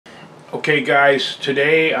Okay guys,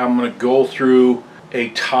 today I'm going to go through a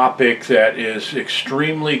topic that is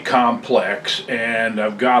extremely complex, and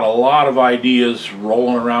I've got a lot of ideas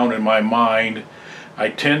rolling around in my mind. I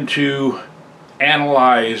tend to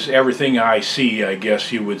analyze everything I see, I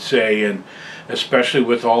guess you would say, and especially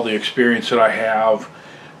with all the experience that I have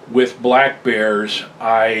with black bears,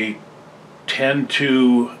 I tend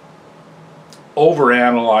to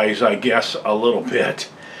overanalyze, I guess, a little bit.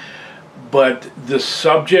 But the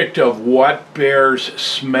subject of what bears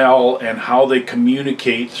smell and how they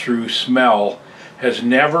communicate through smell has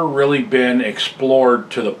never really been explored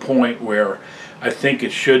to the point where I think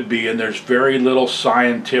it should be, and there's very little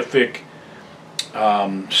scientific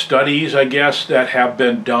studies, I guess, that have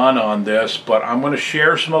been done on this. But I'm going to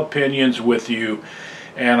share some opinions with you,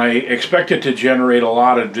 and I expect it to generate a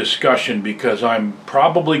lot of discussion because I'm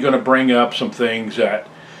probably going to bring up some things that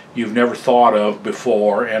you've never thought of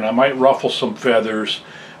before, and I might ruffle some feathers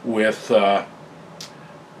with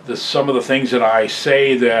some of the things that I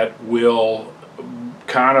say that will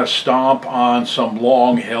kind of stomp on some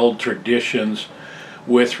long-held traditions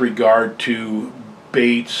with regard to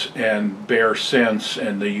baits and bear scents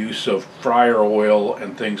and the use of fryer oil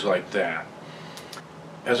and things like that.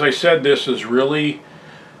 As I said, this is really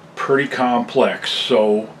pretty complex,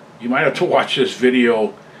 so you might have to watch this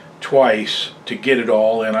video twice to get it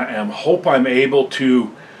all, and I hope I'm able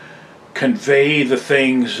to convey the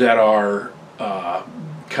things that are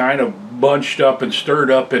kind of bunched up and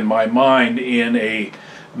stirred up in my mind in a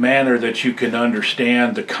manner that you can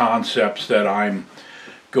understand the concepts that I'm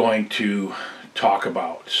going to talk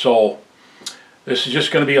about. So this is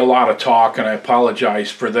just going to be a lot of talk, and I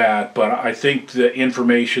apologize for that, but I think the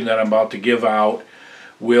information that I'm about to give out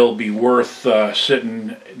will be worth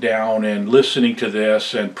sitting down and listening to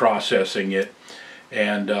this and processing it,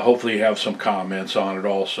 and hopefully you have some comments on it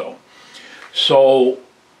also. So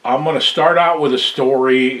I'm going to start out with a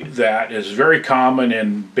story that is very common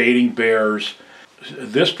in baiting bears.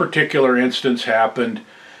 This particular instance happened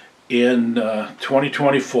in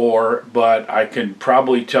 2024, but I can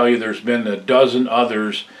probably tell you there's been a dozen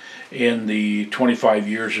others in the 25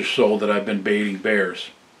 years or so that I've been baiting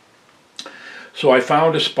bears. So I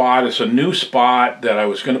found a spot. It's a new spot that I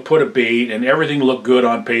was going to put a bait, and everything looked good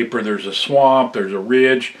on paper. There's a swamp, there's a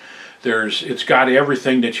ridge, it's got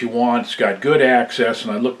everything that you want. It's got good access,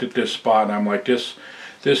 and I looked at this spot and I'm like, this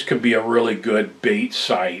could be a really good bait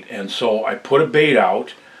site. And so I put a bait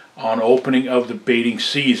out on opening of the baiting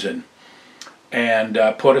season and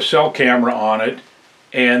put a cell camera on it,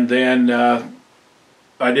 and then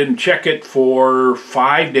I didn't check it for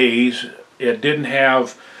 5 days. It didn't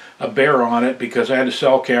have a bear on it because I had a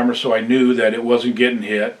cell camera, so I knew that it wasn't getting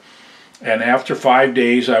hit. And after 5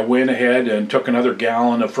 days, I went ahead and took another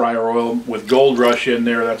gallon of fryer oil with Gold Rush in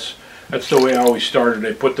there. That's the way I always started.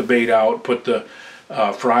 I put the bait out, put the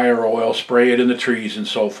fryer oil, spray it in the trees and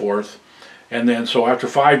so forth. And then so after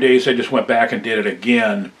 5 days, I just went back and did it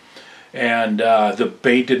again. And the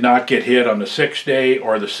bait did not get hit on the 6th day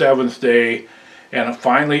or the 7th day. And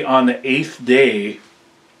finally on the 8th day,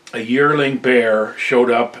 a yearling bear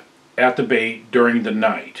showed up at the bait during the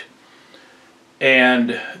night.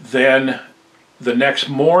 And then the next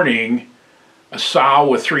morning, a sow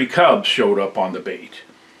with 3 cubs showed up on the bait.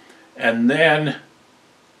 And then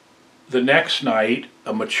the next night,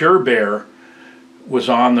 a mature bear was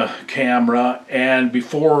on the camera, and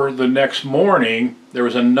before the next morning, there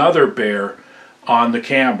was another bear on the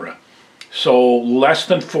camera. So less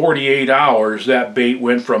than 48 hours, that bait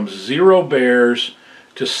went from 0 bears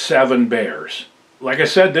to 7 bears. Like I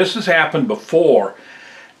said, this has happened before,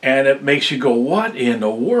 and it makes you go, what in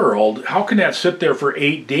the world? How can that sit there for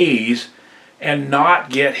 8 days and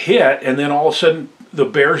not get hit, and then all of a sudden the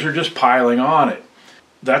bears are just piling on it?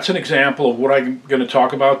 That's an example of what I'm going to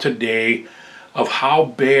talk about today, of how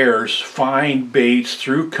bears find baits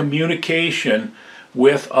through communication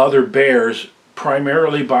with other bears,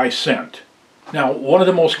 primarily by scent. Now, one of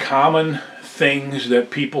the most common things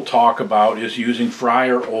that people talk about is using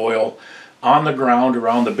fryer oil on the ground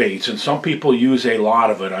around the baits, and some people use a lot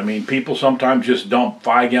of it. I mean, people sometimes just dump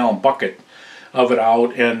 5-gallon bucket of it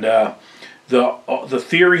out, and the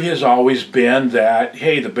theory has always been that,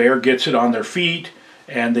 hey, the bear gets it on their feet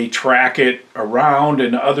and they track it around,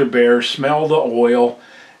 and other bears smell the oil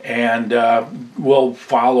and will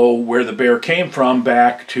follow where the bear came from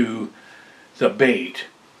back to the bait.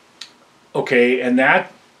 Okay, and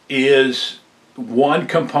that is one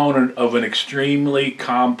component of an extremely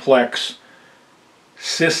complex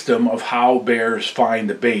system of how bears find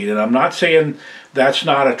the bait. And I'm not saying that's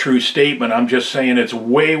not a true statement. I'm just saying it's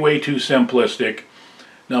way, way too simplistic,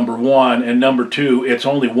 number one. And number two, it's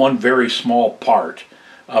only one very small part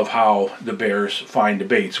of how the bears find the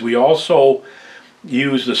baits. We also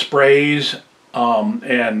use the sprays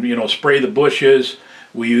and spray the bushes.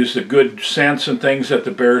 We use the good scents and things that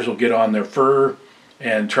the bears will get on their fur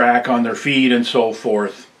and track on their feet and so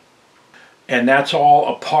forth. And that's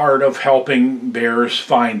all a part of helping bears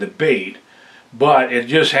find the bait. But it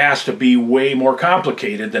just has to be way more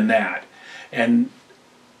complicated than that. And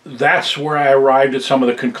that's where I arrived at some of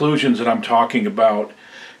the conclusions that I'm talking about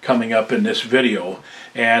coming up in this video.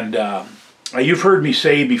 And you've heard me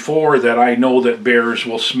say before that I know that bears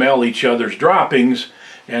will smell each other's droppings,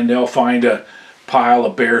 and they'll find a pile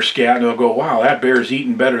of bear scat and they'll go, wow, that bear's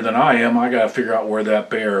eating better than I am. I got to figure out where that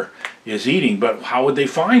bear is eating. But how would they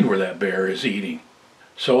find where that bear is eating?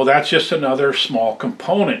 So that's just another small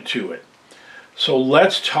component to it. So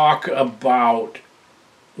let's talk about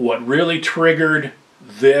what really triggered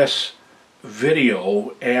this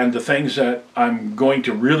video and the things that I'm going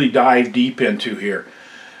to really dive deep into here.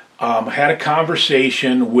 I had a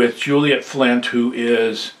conversation with Juliet Flint, who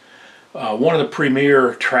is one of the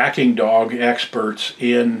premier tracking dog experts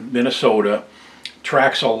in Minnesota.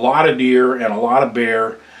 Tracks a lot of deer and a lot of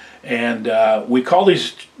bear, and we call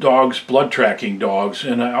these dogs blood tracking dogs,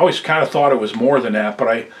 and I always kind of thought it was more than that, but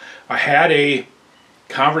I had a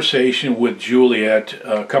conversation with Juliet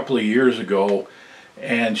a couple of years ago,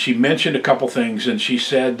 and she mentioned a couple things, and she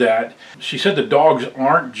said the dogs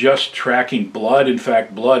aren't just tracking blood. In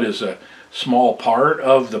fact, blood is a small part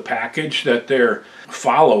of the package that they're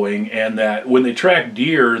following, and that when they track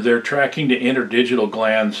deer, they're tracking the interdigital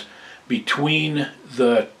glands between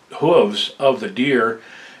the hooves of the deer,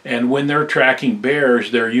 and when they're tracking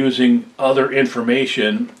bears, they're using other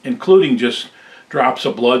information, including just drops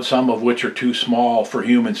of blood, some of which are too small for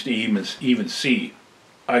humans to even see.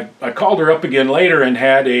 I called her up again later and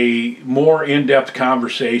had a more in-depth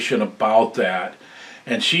conversation about that.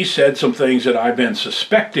 And she said some things that I've been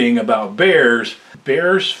suspecting about bears.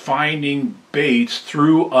 Bears finding baits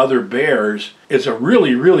through other bears is a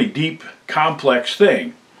really, really deep, complex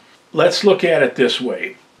thing. Let's look at it this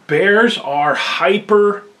way. Bears are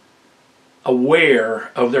hyper aware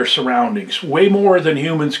of their surroundings, way more than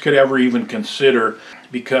humans could ever even consider,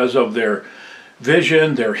 because of their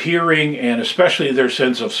vision, their hearing, and especially their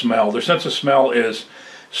sense of smell. Their sense of smell is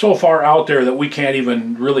so far out there that we can't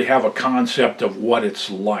even really have a concept of what it's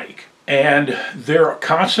like. And they're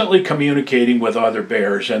constantly communicating with other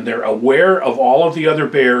bears, and they're aware of all of the other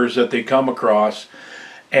bears that they come across,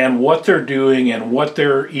 and what they're doing, and what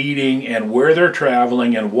they're eating, and where they're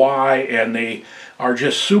traveling, and why, and they are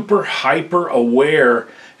just super hyper aware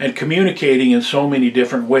and communicating in so many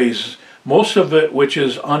different ways, most of it which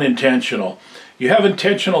is unintentional. You have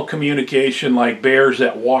intentional communication, like bears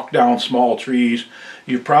that walk down small trees.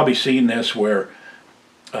 You've probably seen this where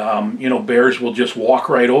bears will just walk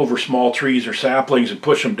right over small trees or saplings and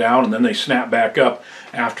push them down, and then they snap back up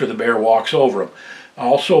after the bear walks over them.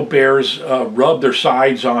 Also, bears rub their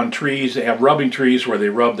sides on trees. They have rubbing trees where they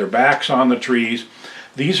rub their backs on the trees.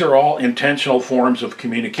 These are all intentional forms of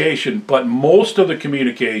communication, but most of the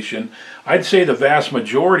communication, I'd say the vast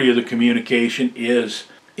majority of the communication, is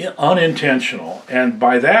unintentional. And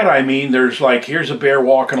by that I mean there's like, here's a bear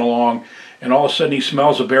walking along, and all of a sudden he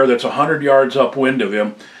smells a bear that's 100 yards upwind of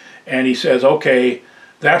him, and he says, okay,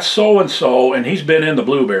 that's so-and-so, and he's been in the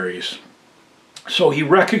blueberries. So he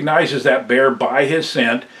recognizes that bear by his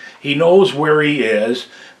scent. He knows where he is,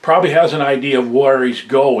 probably has an idea of where he's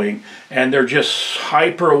going, and they're just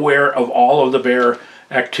hyper aware of all of the bear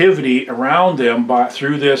activity around them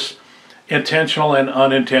through this intentional and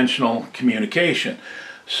unintentional communication.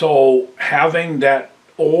 So having that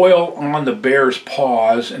oil on the bear's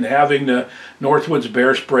paws, and having the Northwoods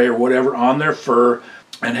bear spray or whatever on their fur,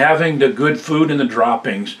 and having the good food and the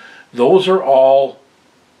droppings, those are all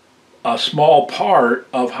a small part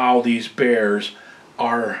of how these bears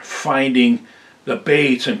are finding the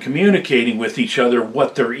baits and communicating with each other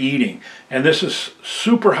what they're eating. And this is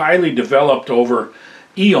super highly developed over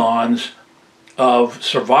eons of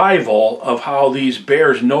survival, of how these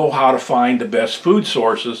bears know how to find the best food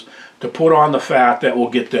sources to put on the fat that will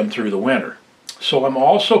get them through the winter. So I'm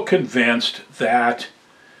also convinced that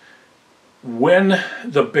when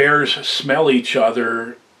the bears smell each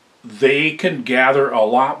other, they can gather a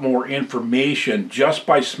lot more information just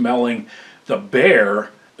by smelling the bear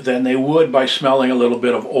than they would by smelling a little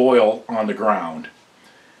bit of oil on the ground.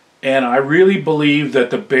 And I really believe that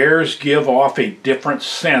the bears give off a different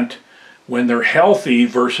scent when they're healthy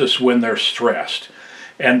versus when they're stressed.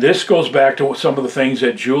 And this goes back to some of the things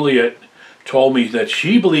that Juliet told me, that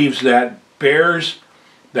she believes that bears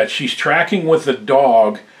that she's tracking with the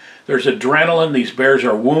dog, there's adrenaline, these bears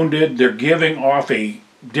are wounded, they're giving off a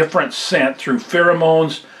different scent through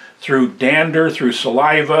pheromones, through dander, through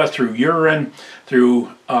saliva, through urine,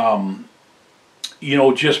 through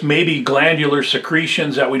just maybe glandular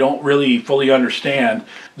secretions that we don't really fully understand.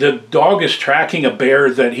 The dog is tracking a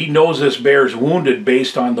bear that he knows this bear's wounded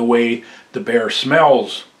based on the way the bear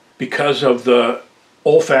smells because of the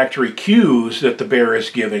olfactory cues that the bear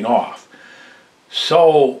is giving off.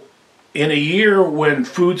 So in a year when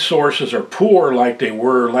food sources are poor like they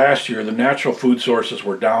were last year, the natural food sources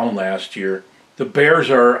were down last year, the bears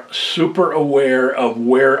are super aware of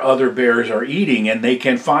where other bears are eating, and they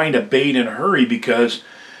can find a bait in a hurry because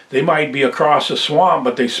they might be across a swamp,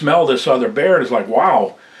 but they smell this other bear and it's like,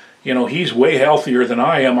 wow, he's way healthier than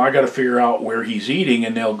I am. I got to figure out where he's eating,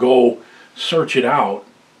 and they'll go search it out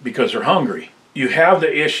because they're hungry. You have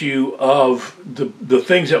the issue of the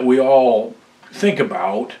things that we all think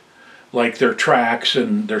about, like their tracks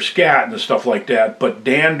and their scat and the stuff like that, but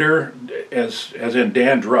dander, as in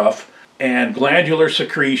dandruff, and glandular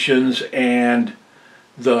secretions, and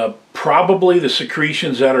probably the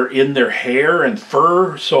secretions that are in their hair and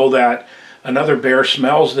fur, so that another bear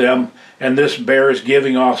smells them, and this bear is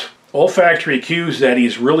giving off olfactory cues that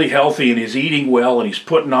he's really healthy and he's eating well and he's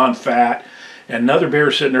putting on fat, and another bear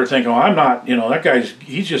is sitting there thinking, oh, I'm not,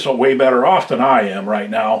 he's just way better off than I am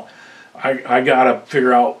right now. I gotta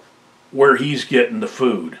figure out where he's getting the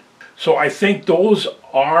food. So I think those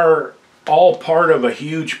are all part of a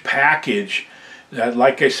huge package that,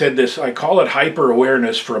 like I said, I call it hyper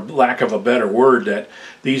awareness for lack of a better word, that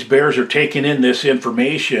these bears are taking in this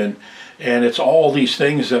information, and it's all these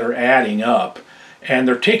things that are adding up, and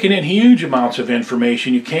they're taking in huge amounts of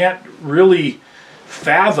information. You can't really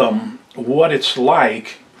fathom what it's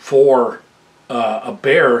like for a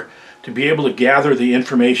bear to be able to gather the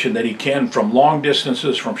information that he can from long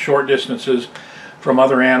distances, from short distances, from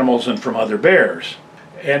other animals, and from other bears.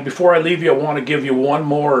 And before I leave you, I want to give you one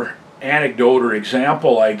more anecdote or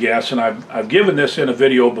example, I guess, and I've given this in a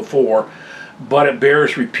video before, but it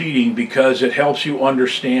bears repeating because it helps you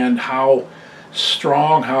understand how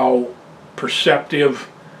strong, how perceptive,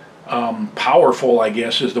 powerful, I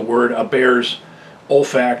guess is the word, a bear's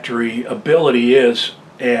olfactory ability is.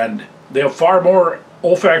 And they have far more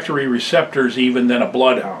olfactory receptors even than a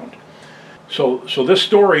bloodhound. So this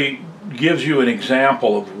story gives you an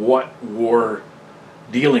example of what we're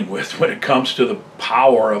dealing with when it comes to the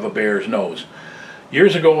power of a bear's nose.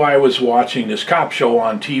 Years ago, I was watching this cop show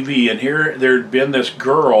on TV, and here there'd been this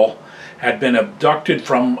girl had been abducted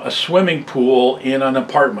from a swimming pool in an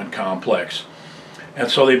apartment complex. And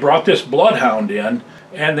so they brought this bloodhound in,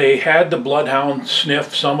 and they had the bloodhound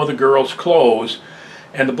sniff some of the girl's clothes,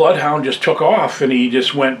 and the bloodhound just took off, and he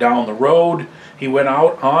just went down the road. He went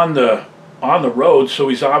out on the road, so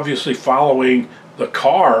he's obviously following the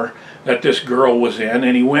car that this girl was in,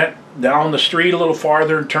 and he went down the street a little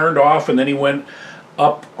farther and turned off, and then he went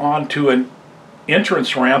up onto an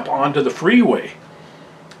entrance ramp onto the freeway.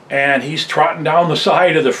 And he's trotting down the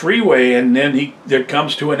side of the freeway, and then there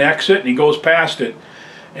comes to an exit, and he goes past it.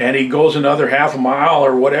 And he goes another half a mile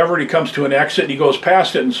or whatever, and he comes to an exit, and he goes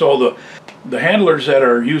past it. And so the handlers that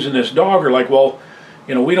are using this dog are like, well,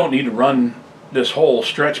 we don't need to run this whole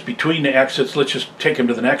stretch between the exits. Let's just take him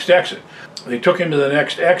to the next exit. They took him to the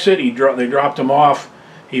next exit. They dropped him off.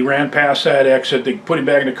 He ran past that exit. They put him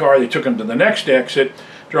back in the car. They took him to the next exit,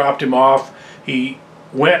 dropped him off. He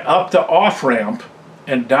went up the off-ramp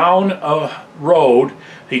and down a road.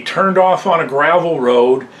 He turned off on a gravel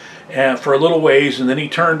road for a little ways, and then he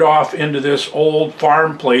turned off into this old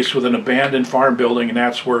farm place with an abandoned farm building, and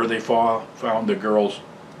that's where they found the girl's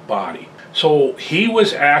body. So he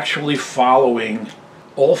was actually following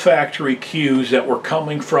olfactory cues that were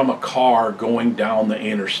coming from a car going down the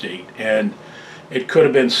interstate, and it could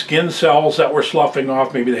have been skin cells that were sloughing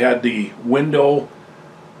off. Maybe they had the window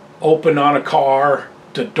open on a car.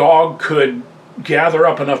 The dog could gather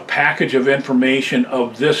up enough package of information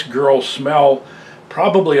of this girl's smell,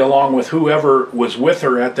 probably along with whoever was with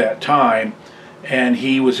her at that time, and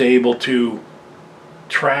he was able to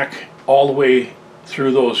track all the way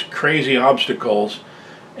through those crazy obstacles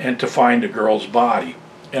and to find a girl's body.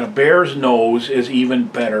 And a bear's nose is even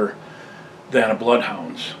better than a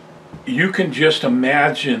bloodhound's. You can just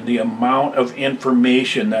imagine the amount of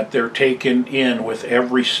information that they're taking in with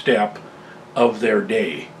every step of their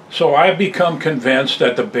day. So I've become convinced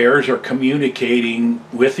that the bears are communicating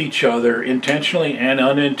with each other intentionally and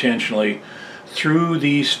unintentionally through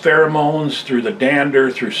these pheromones, through the dander,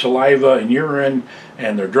 through saliva and urine,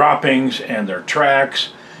 and their droppings and their tracks,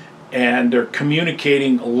 and they're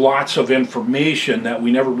communicating lots of information that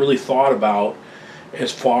we never really thought about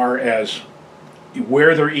as far as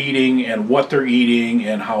where they're eating and what they're eating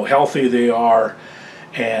and how healthy they are.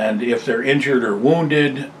 And if they're injured or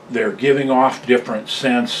wounded, they're giving off different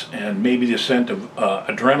scents, and maybe the scent of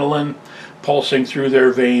adrenaline pulsing through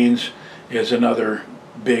their veins is another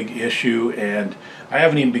big issue. And I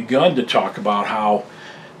haven't even begun to talk about how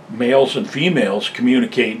males and females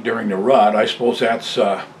communicate during the rut. I suppose that's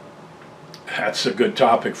a good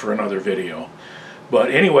topic for another video.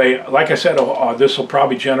 But anyway, like I said, this will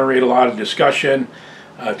probably generate a lot of discussion.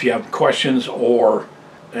 If you have questions or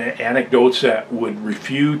anecdotes that would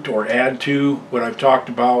refute or add to what I've talked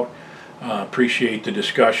about, appreciate the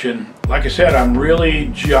discussion. Like I said, I'm really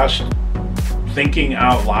just thinking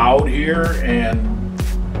out loud here, and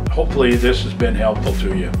hopefully this has been helpful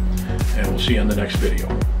to you. And we'll see you in the next video.